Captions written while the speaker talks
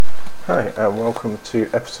Hi, and welcome to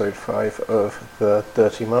episode 5 of the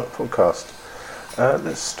Dirty Mark podcast.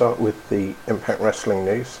 Let's start with the Impact Wrestling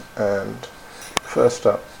news. And first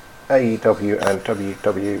up, AEW and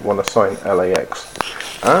WWE want to sign LAX.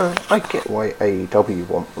 I get why AEW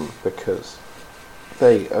want them, because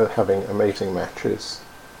they are having amazing matches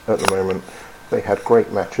at the moment. They had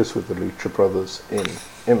great matches with the Lucha Brothers in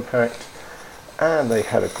Impact, and they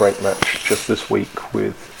had a great match just this week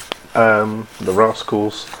with the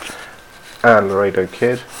Rascals and Laredo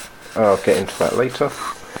Kid. I'll get into that later.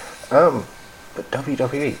 But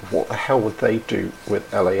WWE, what the hell would they do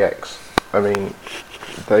with LAX? I mean,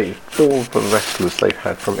 all the wrestlers they've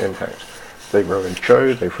had from Impact. They've ruined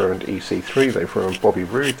Joe, they've ruined EC3, they've ruined Bobby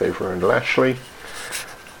Roode, they've ruined Lashley.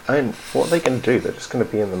 And what are they going to do? They're just going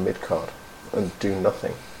to be in the mid-card and do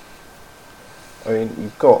nothing. I mean,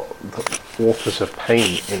 you've got the Authors of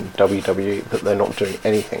Pain in WWE that they're not doing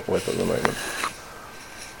anything with at the moment.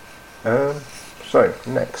 So,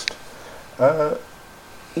 next.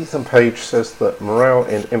 Ethan Page says that morale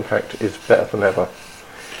in Impact is better than ever.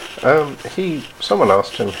 Someone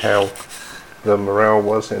asked him how the morale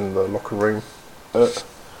was in the locker room at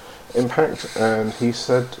Impact, and he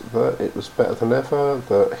said that it was better than ever,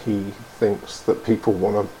 that he thinks that people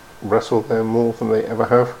want to wrestle there more than they ever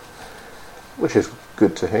have, which is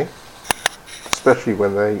good to hear, especially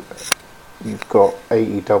when you've got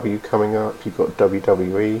AEW coming up, you've got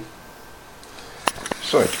WWE.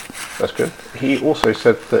 So, that's good. He also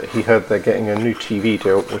said that he heard they're getting a new TV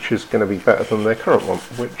deal, which is going to be better than their current one,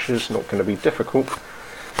 which is not going to be difficult,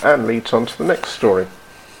 and leads on to the next story.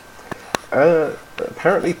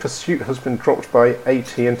 Apparently Pursuit has been dropped by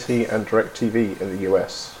AT&T and DirecTV in the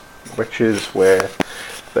US, which is where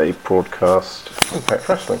they broadcast Impact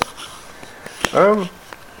Wrestling. I'm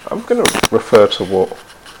going to refer to what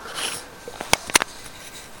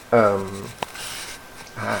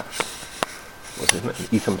what's his name?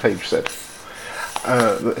 Ethan Page said.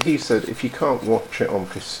 That he said, if you can't watch it on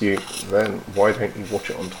Pursuit, then why don't you watch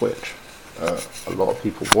it on Twitch? A lot of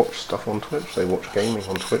people watch stuff on Twitch, they watch gaming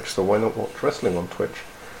on Twitch, so why not watch wrestling on Twitch?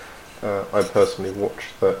 I personally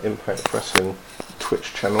watch the Impact Wrestling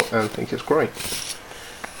Twitch channel and think it's great. If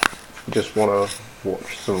you just want to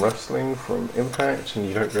watch some wrestling from Impact and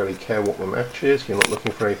you don't really care what the match is, you're not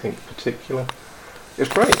looking for anything particular, it's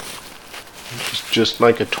great. It's just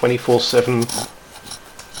like a 24/7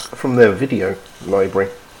 from their video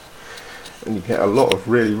library, and you get a lot of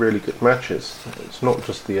really, really good matches. It's not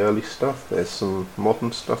just the early stuff, there's some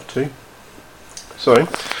modern stuff too. So,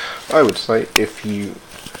 I would say if you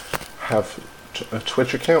have a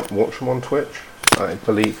Twitch account, watch them on Twitch. I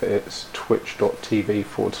believe it's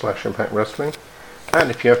twitch.tv/Impact Wrestling.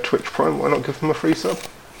 And if you have Twitch Prime, why not give them a free sub?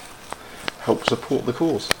 Help support the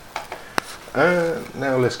cause.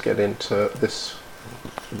 Now let's get into this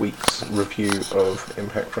week's review of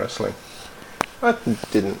Impact Wrestling. I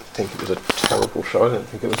didn't think it was a terrible show. I didn't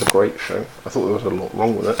think it was a great show. I thought there was a lot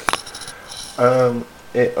wrong with it.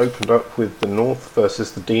 It opened up with the North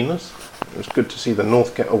versus the Dinas. It was good to see the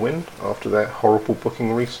North get a win after their horrible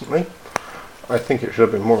booking recently. I think it should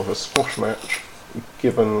have been more of a squash match,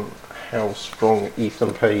 given how strong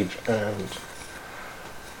Ethan Page and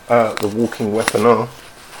the Walking Weapon are.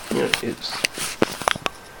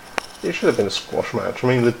 It should have been a squash match. I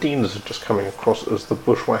mean, the Dinas are just coming across as the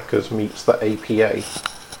Bushwhackers meets the APA.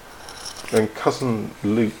 And Cousin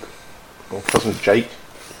Luke, or Cousin Jake,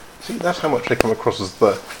 see, that's how much they come across as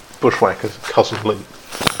the Bushwhackers, Cousin Luke.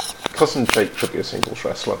 Cousin Jake should be a singles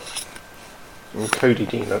wrestler. And Cody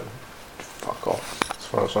Dino, fuck off, as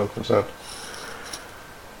far as I'm concerned.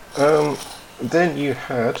 Then you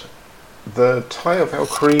had the Taya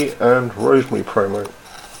Valkyrie and Rosemary promo.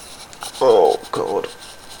 Oh god.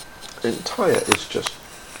 And Taya is just...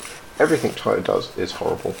 everything Taya does is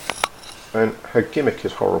horrible. And her gimmick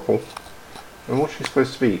is horrible. And what's she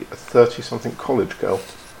supposed to be? A 30-something college girl?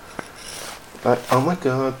 Like, oh my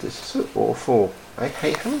god, this is so awful. I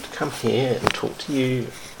hate having to come here and talk to you.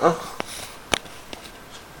 Oh.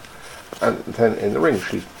 And then in the ring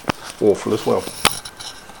she's awful as well.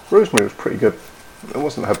 Rosemary was pretty good. It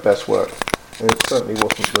wasn't her best work. And it certainly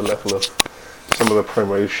wasn't the level of some of the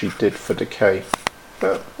promos she did for Decay.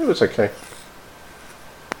 But it was okay.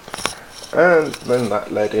 And then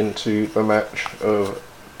that led into the match of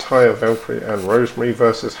Taya Valkyrie and Rosemary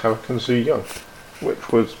versus Havoc and Su Yung, which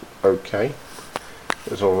was okay. It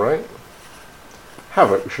was alright.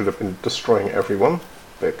 Havoc should have been destroying everyone,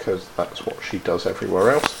 because that's what she does everywhere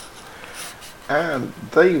else. And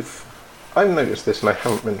I've noticed this and I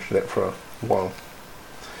haven't mentioned it for a while.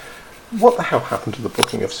 What the hell happened to the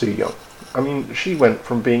booking of Su Yung? I mean, she went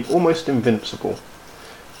from being almost invincible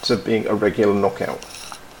to being a regular knockout.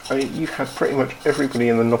 I mean, you had pretty much everybody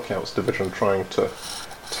in the Knockouts division trying to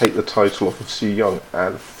take the title off of Su Yung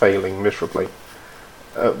and failing miserably.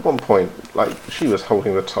 At one point, like, she was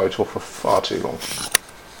holding the title for far too long.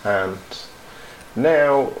 And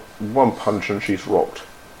now, one punch and she's rocked.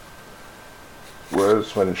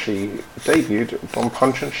 Whereas when she debuted, one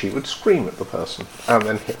punch and she would scream at the person and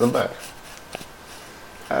then hit them back.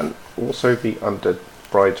 And also the undead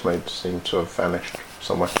bridesmaids seem to have vanished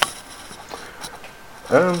somewhere.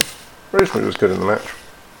 Rosemary was good in the match.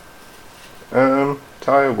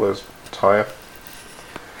 Taya was Taya.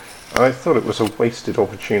 I thought it was a wasted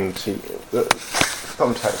opportunity that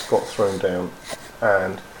thumbtacks got thrown down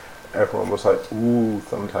and everyone was like, ooh,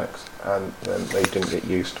 thumbtacks, and then they didn't get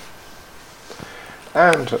used.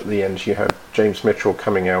 And at the end you had James Mitchell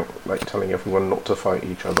coming out, like, telling everyone not to fight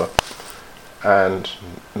each other and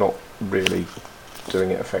not really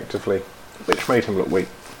doing it effectively, which made him look weak,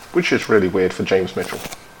 which is really weird for James Mitchell,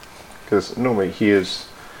 because normally he is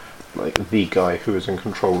like the guy who is in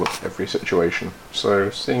control of every situation. So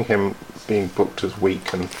seeing him being booked as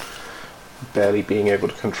weak and barely being able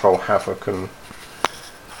to control Havoc and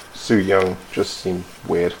Su Yung just seemed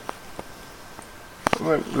weird.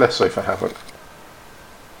 Well, less so for Havoc.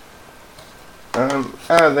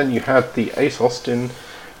 And then you had the Ace Austin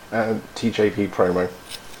and TJP promo.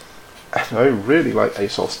 And I really like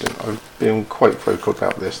Ace Austin. I've been quite vocal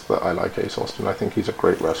about this, that I like Ace Austin. I think he's a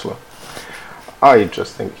great wrestler. I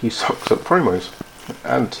just think he sucks at promos.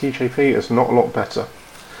 And TJP is not a lot better.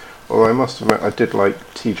 Although I must admit, I did like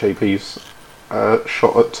TJP's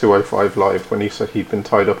shot at 205 Live when he said he'd been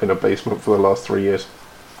tied up in a basement for the last 3 years.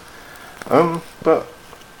 But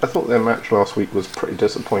I thought their match last week was pretty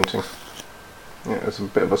disappointing. Yeah, it was a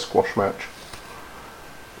bit of a squash match,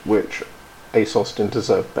 which Ace Austin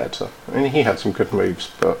deserved better. I mean, he had some good moves,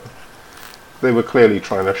 but they were clearly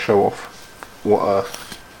trying to show off what a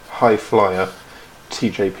high flyer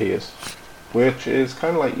TJP is, which is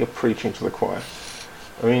kind of like you're preaching to the choir.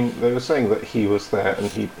 I mean, they were saying that he was there and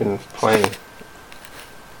he'd been playing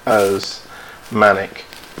as Manic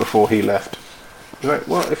before he left. You're like,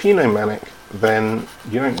 well, if you know Manic, then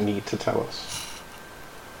you don't need to tell us.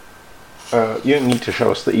 You don't need to show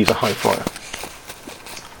us that he's a high flyer.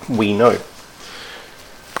 We know.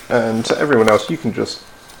 And to everyone else, you can just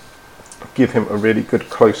give him a really good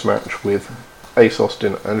close match with Ace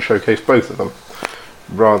Austin and showcase both of them,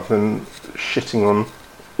 rather than shitting on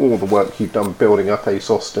all the work you've done building up Ace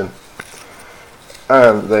Austin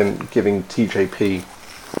and then giving TJP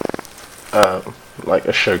like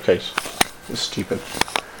a showcase. It's stupid.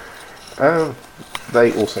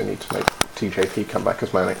 They also need to make TJP come back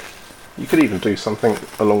as Manic. You could even do something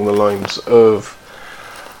along the lines of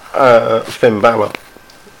Finn Balor,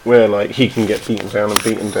 where like he can get beaten down and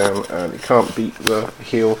he can't beat the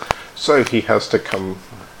heel, so he has to come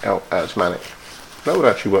out as Manic. That would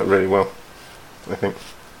actually work really well, I think.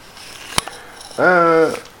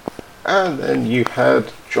 And then you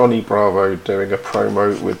had Johnny Bravo doing a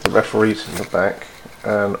promo with the referees in the back,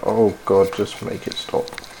 and oh god, just make it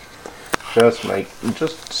stop.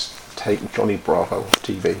 Just take Johnny Bravo off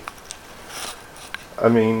TV. I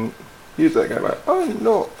mean, use that guy like, I'm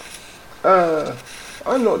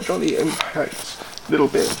not Johnny Impact's little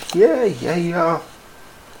bit. Yeah, you are.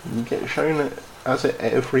 You get shown it as it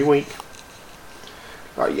every week.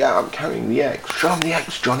 Like, yeah, I'm carrying the X. Show him the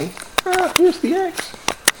X, Johnny. Here's the X.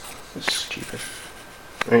 It's stupid.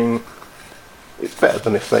 I mean, it's better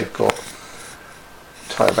than if they've got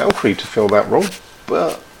Taya Valkyrie to fill that role,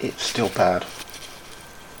 but it's still bad.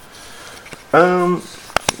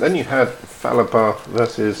 Then you had Falaba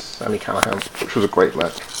versus Sami Callihan, which was a great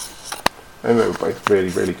match. And they were both really,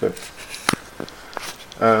 really good.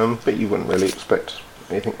 But you wouldn't really expect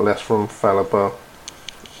anything less from Falaba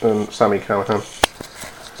and Sami Callihan.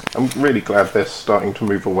 I'm really glad they're starting to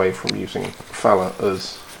move away from using Fala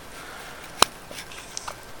as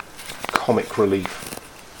comic relief.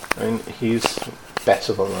 I mean, he's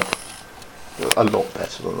better than that. A lot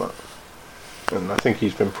better than that. And I think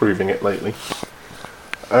he's been proving it lately.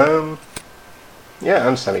 Yeah,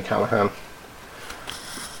 and Sami Callihan.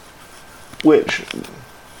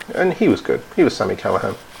 And he was good. He was Sami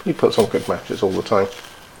Callihan. He puts on good matches all the time.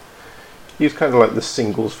 He's kind of like the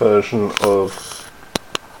singles version of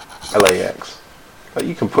LAX. Like,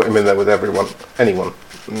 you can put him in there with anyone,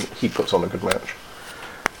 and he puts on a good match.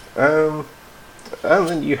 And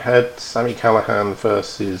then you had Sami Callihan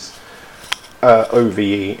versus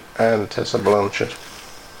OVE and Tessa Blanchard,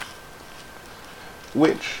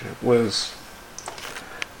 which was,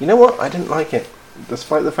 you know what, I didn't like it,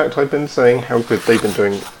 despite the fact I've been saying how good they've been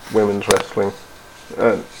doing women's wrestling,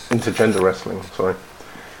 intergender wrestling, sorry.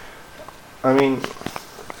 I mean,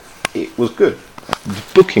 it was good. The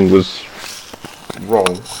booking was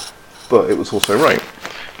wrong, but it was also right.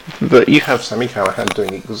 But you have Sami Callihan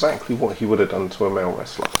doing exactly what he would have done to a male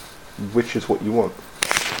wrestler, which is what you want.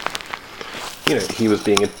 You know, he was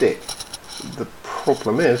being a dick. The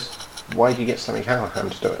problem is, why do you get Sami Callihan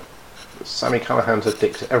to do it? Sami Callihan's a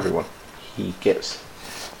dick to everyone.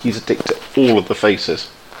 He's a dick to all of the faces.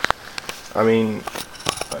 I mean,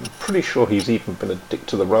 I'm pretty sure he's even been a dick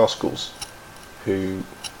to the Rascals, who,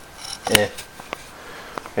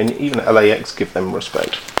 and even LAX give them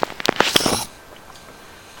respect,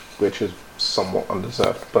 which is somewhat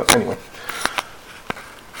undeserved, but anyway.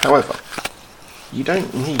 However, you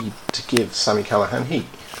don't need to give Sami Callihan heat.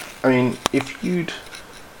 I mean, if you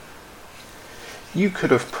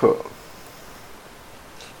could have put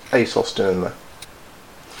Ace Austin in there.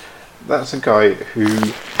 That's a guy who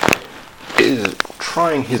is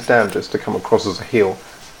trying his damnedest to come across as a heel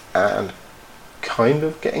and kind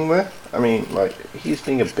of getting there. I mean, like, he's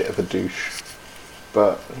being a bit of a douche,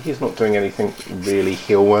 but he's not doing anything really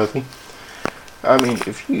heel worthy. I mean,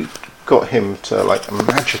 if you got him to like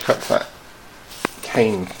magic up that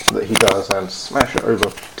cane that he does and smash it over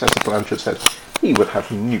Tessa Blanchard's head, he would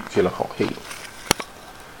have nuclear hot heat.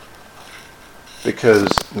 Because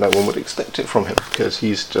no one would expect it from him, because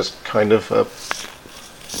he's just kind of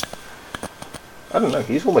I don't know,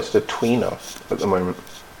 he's almost a tweener at the moment.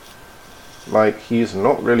 Like, he's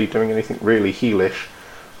not really doing anything really heelish,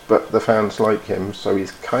 but the fans like him, so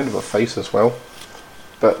he's kind of a face as well.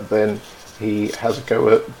 But then he has a go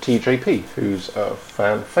at TJP, who's a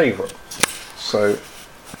fan favourite. So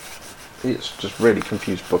it's just really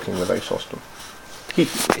confused booking with Ace Austin. He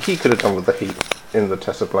could have done with the heat in the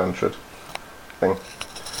Tessa Blanchard thing.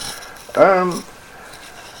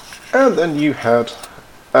 And then you had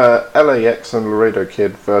LAX and Laredo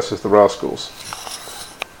Kid versus the Rascals,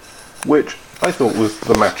 which I thought was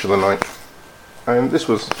the match of the night. And this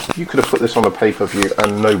was, you could have put this on a pay-per-view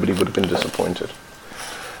and nobody would have been disappointed.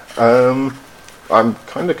 I'm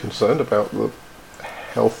kind of concerned about the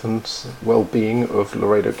health and well-being of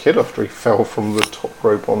Laredo Kid after he fell from the top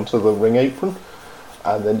rope onto the ring apron,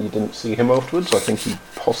 and then you didn't see him afterwards. I think he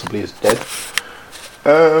possibly is dead.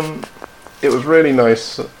 It was really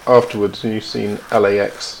nice afterwards. You've seen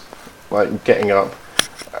LAX like getting up,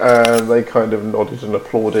 and they kind of nodded and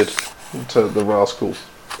applauded to the Rascals.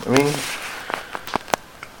 I mean,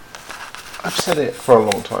 I've said it for a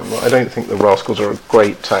long time. I don't think the Rascals are a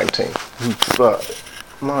great tag team, but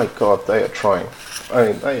my God, they are trying. I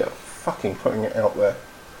mean, they are fucking putting it out there,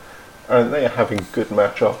 and they are having good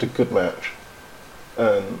match after good match.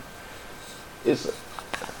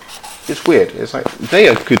 It's weird. It's like, they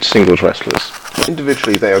are good singles wrestlers.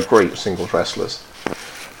 Individually, they are great singles wrestlers.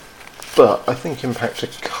 But I think Impact are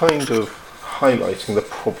kind of highlighting the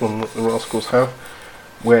problem that the Rascals have,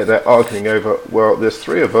 where they're arguing over, well, there's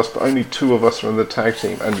 3 of us, but only 2 of us are in the tag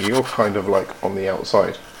team, and you're kind of like on the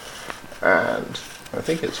outside. And I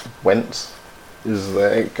think it's Wentz is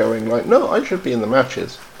there going like, no, I should be in the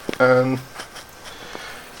matches. And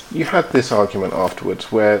you had this argument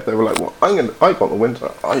afterwards where they were like, well, I got the win,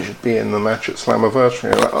 so I should be in the match at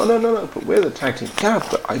Slammiversary. And you're like, oh, no, but we're the tag team. Yeah,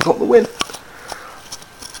 but I got the win.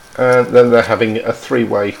 And then they're having a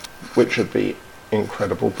 3-way, which would be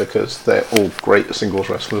incredible because they're all great singles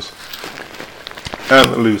wrestlers.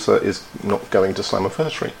 And the loser is not going to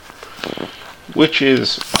Slammiversary. Which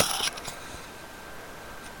is,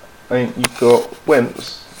 I mean, you've got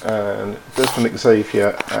Wentz and Desmond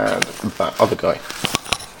Xavier and that other guy.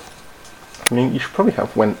 I mean, you should probably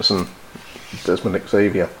have Wentz and Desmond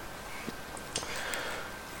Xavier.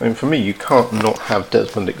 I mean, for me, you can't not have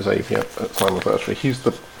Desmond Xavier at Slammiversary. He's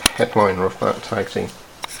the headliner of that tag team.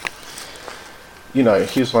 You know,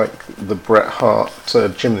 he's like the Bret Hart to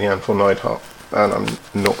Jim the Anvil Neidhart. And I'm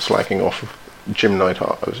not slacking off Jim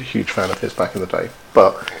Neidhart. I was a huge fan of his back in the day.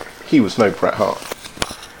 But he was no Bret Hart.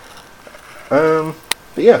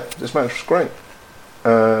 But yeah, this match was great.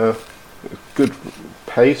 Good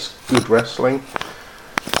pace, good wrestling,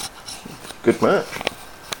 good match.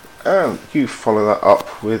 And you follow that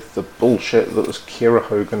up with the bullshit that was Kiera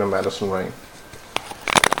Hogan and Madison Rayne.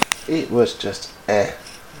 It was just I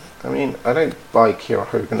mean, I don't buy Kiera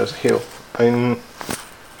Hogan as a heel. I mean,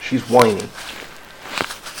 she's whiny.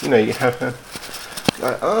 You know, you have her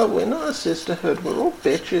like, oh, we're not a sisterhood, we're all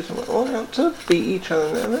bitches and we're all out to beat each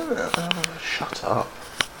other. Oh, shut up.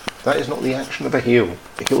 That is not the action of a heel.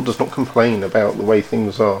 A heel does not complain about the way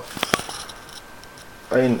things are.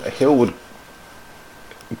 I mean, a heel would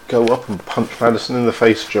go up and punch Madison in the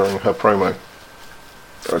face during her promo.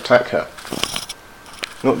 Or attack her.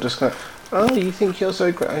 Not just like, oh, you think you're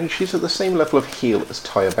so great. I mean, she's at the same level of heel as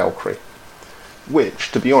Taya Valkyrie.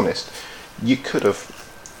 Which, to be honest, you could have,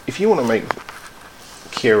 if you want to make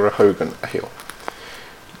Kiera Hogan a heel,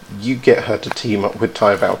 you get her to team up with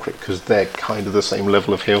Taya Valkyrie, because they're kind of the same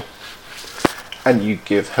level of heel, and you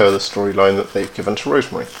give her the storyline that they've given to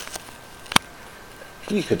Rosemary.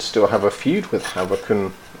 You could still have a feud with Havoc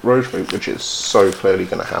and Rosemary, which is so clearly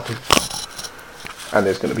going to happen, and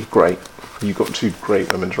it's going to be great. You've got two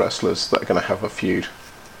great women's wrestlers that are going to have a feud,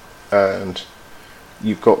 and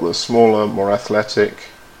you've got the smaller, more athletic,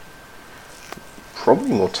 probably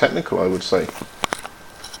more technical, I would say,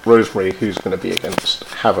 Rosemary, who's going to be against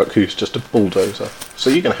Havoc, who's just a bulldozer. So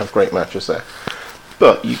you're going to have great matches there.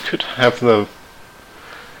 But you could have the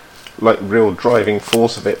real driving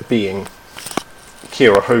force of it being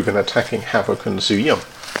Kiera Hogan attacking Havoc and Su Yung,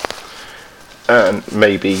 and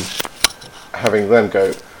maybe having them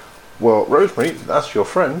go, well, Rosemary, that's your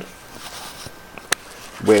friend,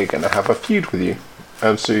 we're going to have a feud with you.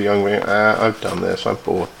 And Su Yung being, I've done this, I'm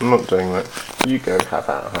bored, I'm not doing that, you go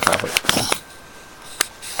have it.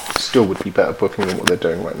 Still would be better booking than what they're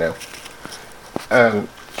doing right now. And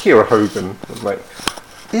Kiera Hogan,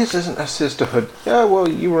 this isn't a sisterhood. Yeah, well,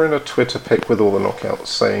 you were in a Twitter pic with all the knockouts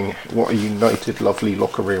saying what a united, lovely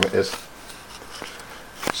locker room it is.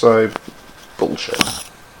 So, bullshit.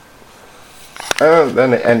 And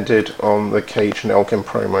then it ended on the Cage and Elgin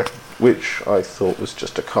promo, which I thought was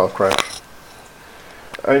just a car crash.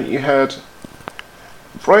 And you had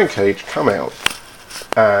Brian Cage come out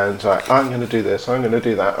and I'm going to do this, I'm going to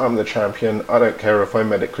do that, I'm the champion, I don't care if I'm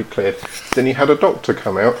medically cleared. Then you had a doctor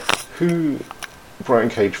come out who Brian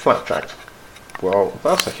Cage flapjacked. Well,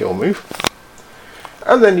 that's a heel move.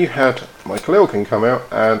 And then you had Michael Elgin come out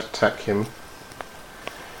and attack him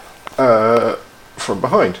from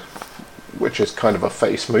behind, which is kind of a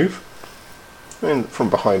face move. I mean, from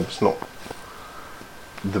behind was not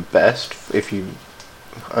the best,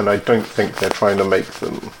 and I don't think they're trying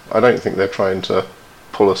to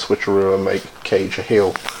pull a switcheroo and make Cage a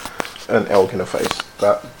heel and Elgin a face.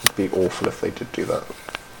 That would be awful if they did do that.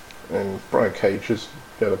 And Brian Cage is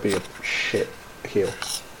going to be a shit heel.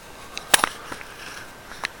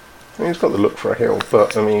 I mean, he's got the look for a heel,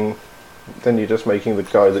 but I mean, then you're just making the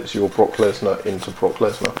guy that's your Brock Lesnar into Brock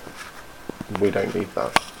Lesnar. We don't need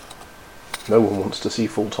that. No one wants to see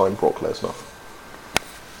full-time Brock Lesnar.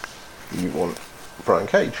 You want Brian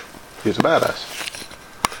Cage, who's a badass.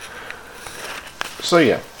 So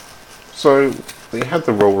yeah, so they had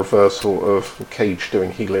the role reversal of Cage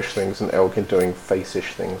doing heelish things and Elgin doing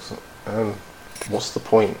face-ish things. And what's the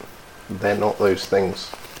point? They're not those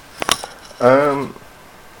things. And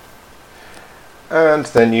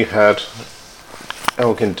then you had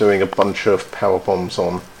Elgin doing a bunch of power bombs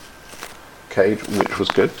on Cage, which was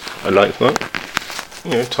good. I liked that.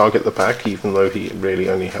 You know, target the back, even though he really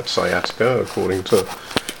only had sciatica, according to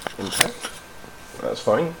Impact. That's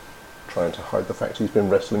fine. Trying to hide the fact he's been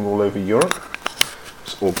wrestling all over Europe.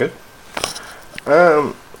 It's all good.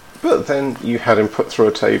 But then you had him put through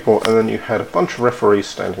a table, and then you had a bunch of referees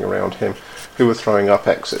standing around him who were throwing up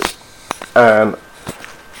X's. And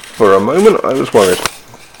for a moment I was worried.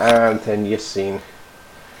 And then you've seen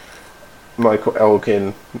Michael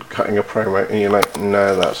Elgin cutting a promo, and you're like,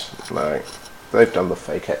 no, they've done the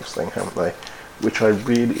fake X thing, haven't they? Which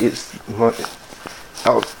it's like,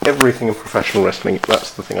 out of everything in professional wrestling,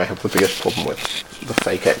 that's the thing I have the biggest problem with, the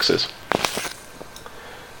fake X's.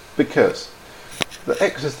 Because the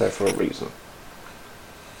X is there for a reason.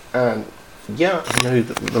 And yeah, I know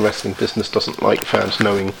that the wrestling business doesn't like fans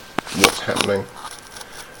knowing what's happening,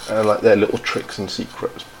 and like their little tricks and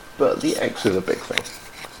secrets, but the X is a big thing.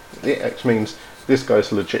 The X means this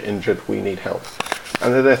guy's legit injured, we need help.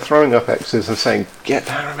 And then they're throwing up X's and saying, get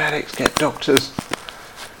paramedics, get doctors.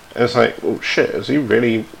 And it's like, well shit, has he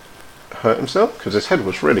really hurt himself? Because his head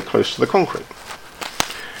was really close to the concrete.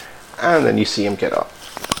 And then you see him get up,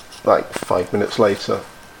 like 5 minutes later,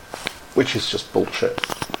 which is just bullshit.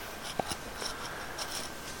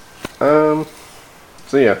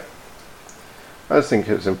 So yeah, I just think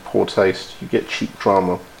it's in poor taste. You get cheap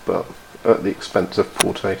drama, but at the expense of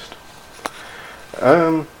poor taste.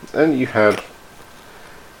 Then you had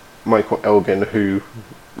Michael Elgin, who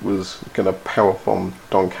was going to powerbomb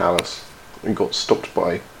Don Callis and got stopped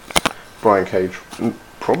by Brian Cage. And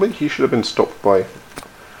probably he should have been stopped by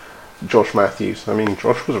Josh Matthews. I mean,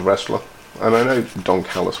 Josh was a wrestler, and I know Don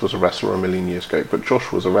Callis was a wrestler a million years ago, but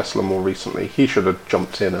Josh was a wrestler more recently. He should have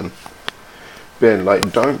jumped in and been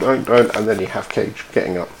like, don't, and then you have Cage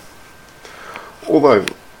getting up. Although,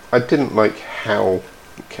 I didn't like how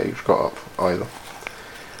Cage got up either.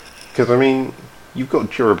 Because, I mean, you've got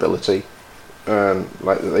durability, and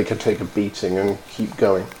like they can take a beating and keep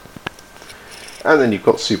going. And then you've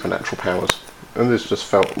got supernatural powers. and this just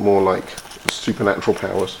felt more like supernatural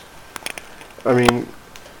powers. I mean,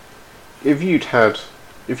 if you'd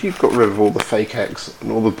got rid of all the fake eggs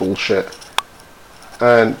and all the bullshit,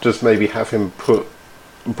 and just maybe have him put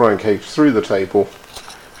Brian Cage through the table,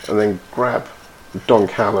 and then grab Don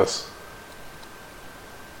Callis,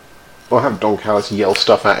 or have Don Callis yell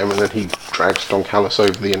stuff at him, and then he drags Don Callis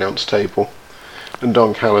over the announce table, and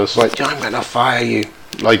Don Callis like, I'm gonna fire you,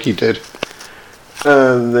 like he did,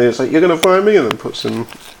 and then it's like, you're gonna fire me, and then puts him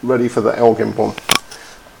ready for the Elgin bomb,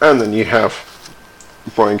 and then you have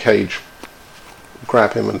Brian Cage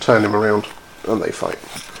grab him and turn him around, and they fight.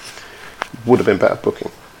 Would have been better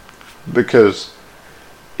booking, because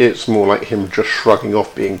it's more like him just shrugging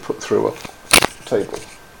off being put through a table,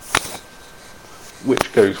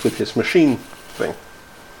 which goes with his machine thing,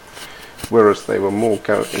 whereas they were more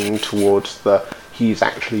going towards the he's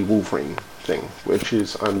actually Wolverine thing, which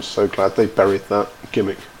is, I'm so glad they buried that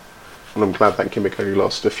gimmick, and I'm glad that gimmick only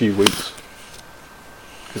lasted a few weeks,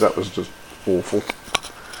 because that was just awful.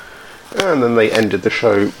 And then they ended the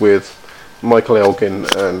show with Michael Elgin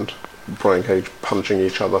and Brian Cage punching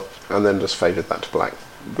each other, and then just faded that to black,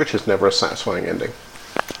 which is never a satisfying ending.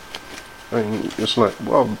 I mean, it's like,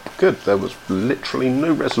 well, good, there was literally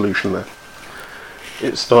no resolution there.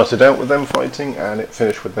 It started out with them fighting, and it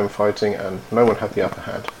finished with them fighting, and no one had the upper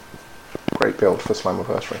hand. Great build for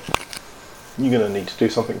Slammiversary. You're going to need to do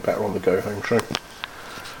something better on the Go Home show.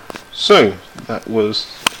 So, that was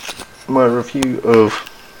my review of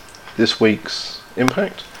this week's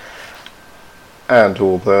Impact, and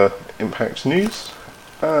all the Impact news.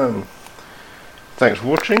 Thanks for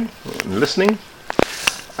watching and listening,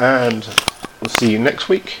 and we'll see you next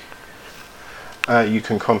week. You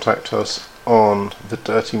can contact us on the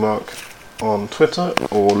Dirty Mark on Twitter,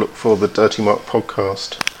 or look for the Dirty Mark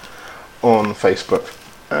podcast on Facebook,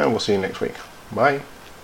 and we'll see you next week. Bye.